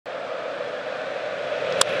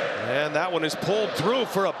And that one is pulled through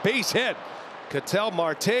for a base hit. Ketel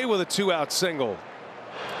Marte with a 2-out single.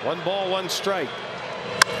 1 ball, 1 strike.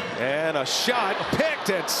 And a shot picked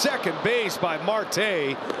at second base by Marte.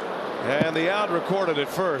 And the out recorded at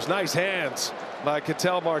first. Nice hands by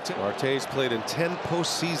Ketel Marte. Marte's played in 10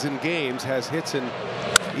 postseason games, has hits in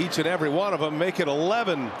each and every one of them, make it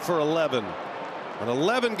 11 for 11. An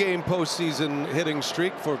 11-game postseason hitting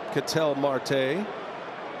streak for Ketel Marte.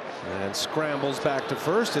 And scrambles back to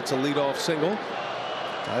first. It's a leadoff single.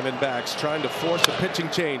 Diamondbacks trying to force a pitching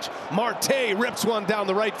change. Marte rips one down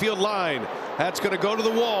the right field line. That's going to go to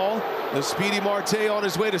the wall. The speedy Marte on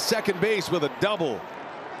his way to second base with a double.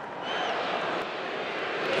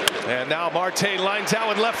 And now Marte lines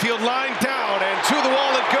out in left field, line down, and to the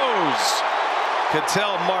wall it goes.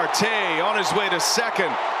 Ketel Marte on his way to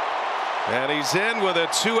second. And he's in with a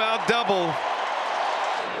 2-out double.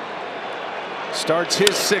 Starts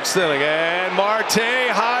his 6th inning, and Marte,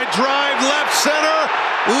 high drive, left center,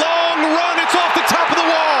 long run, it's off the top of the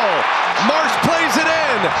wall. Marsh plays it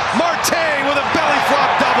in. Marte with a belly flop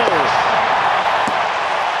double.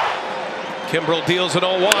 Kimbrel deals an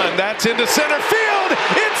 0-1. That's into center field.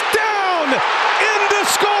 It's down. In to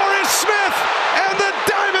score is Smith, and the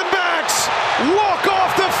Diamondbacks walk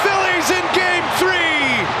off the Phillies in Game 3.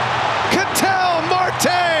 Ketel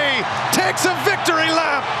Marte takes a victory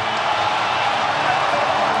lap.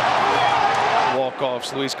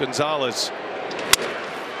 Walk-offs, Luis Gonzalez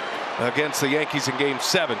against the Yankees in Game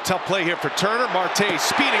 7. Tough play here for Turner. Marte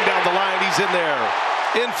speeding down the line. He's in there.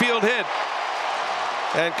 Infield hit.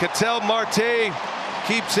 And Ketel Marte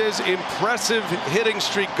keeps his impressive hitting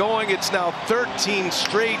streak going. It's now 13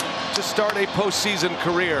 straight to start a postseason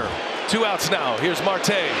career. 2 outs now. Here's Marte.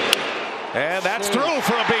 And that's through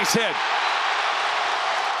for a base hit.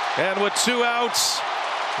 And with 2 outs,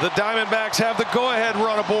 the Diamondbacks have the go-ahead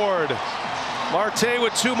run aboard. Marte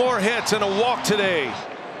with 2 more hits and a walk today.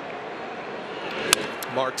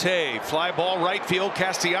 Marte, fly ball right field.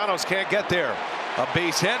 Castellanos can't get there. A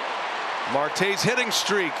base hit. Marte's hitting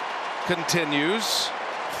streak continues.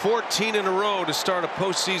 14 in a row to start a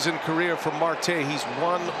postseason career for Marte. He's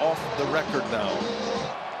 1 off the record now.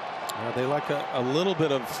 They like a little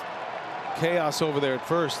bit of chaos over there at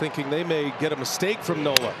first, thinking they may get a mistake from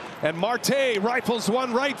Nola. And Marte rifles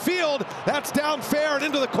one right field. That's down fair and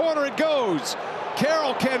into the corner it goes.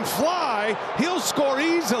 Carroll can fly. He'll score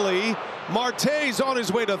easily. Marte's on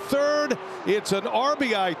his way to third. It's an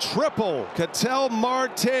RBI triple. Ketel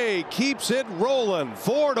Marte keeps it rolling.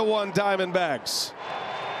 4-1 Diamondbacks.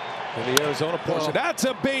 In the Arizona portion. That's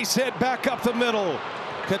a base hit back up the middle.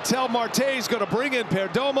 Ketel Marte's going to bring in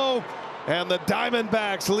Perdomo. And the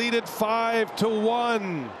Diamondbacks lead it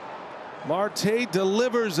 5-1. Marte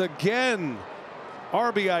delivers again.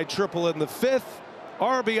 RBI triple in the 5th.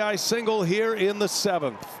 RBI single here in the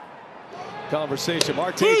 7th. Conversation.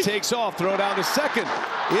 Marte takes off. Throw down to second.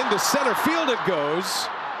 Into center field it goes.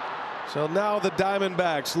 So now the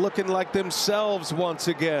Diamondbacks looking like themselves once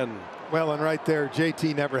again. Well, and right there,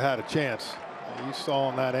 JT never had a chance. You saw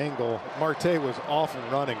on that angle, Marte was off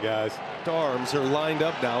and running, guys. Arms are lined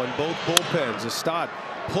up now in both bullpens. Estat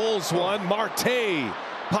pulls one. Marte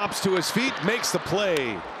pops to his feet, makes the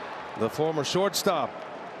play. The former shortstop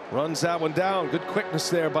runs that one down. Good quickness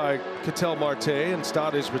there by Ketel Marte, and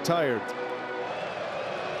Estat is retired.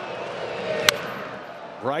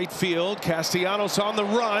 Right field, Castellanos on the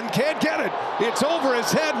run, can't get it. It's over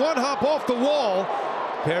his head, 1 hop off the wall.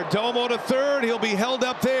 Perdomo to third, he'll be held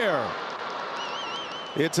up there.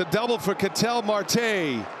 It's a double for Ketel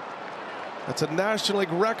Marte. That's a National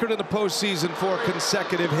League record in the postseason for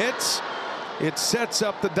consecutive hits. It sets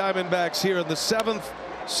up the Diamondbacks here in the 7th,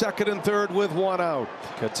 2nd and 3rd with 1 out.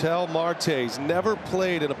 Ketel Marte's never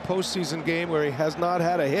played in a postseason game where he has not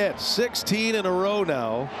had a hit. 16 in a row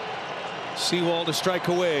now. Sewell to strike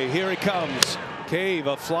away. Here he comes. Cave,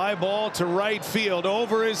 a fly ball to right field.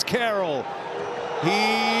 Over is Carroll.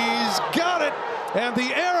 He's got it. And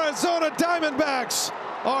the Arizona Diamondbacks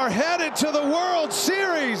are headed to the World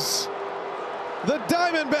Series. The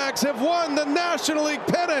Diamondbacks have won the National League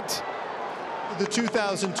pennant. The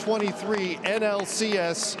 2023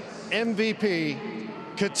 NLCS MVP,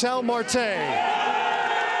 Ketel Marte.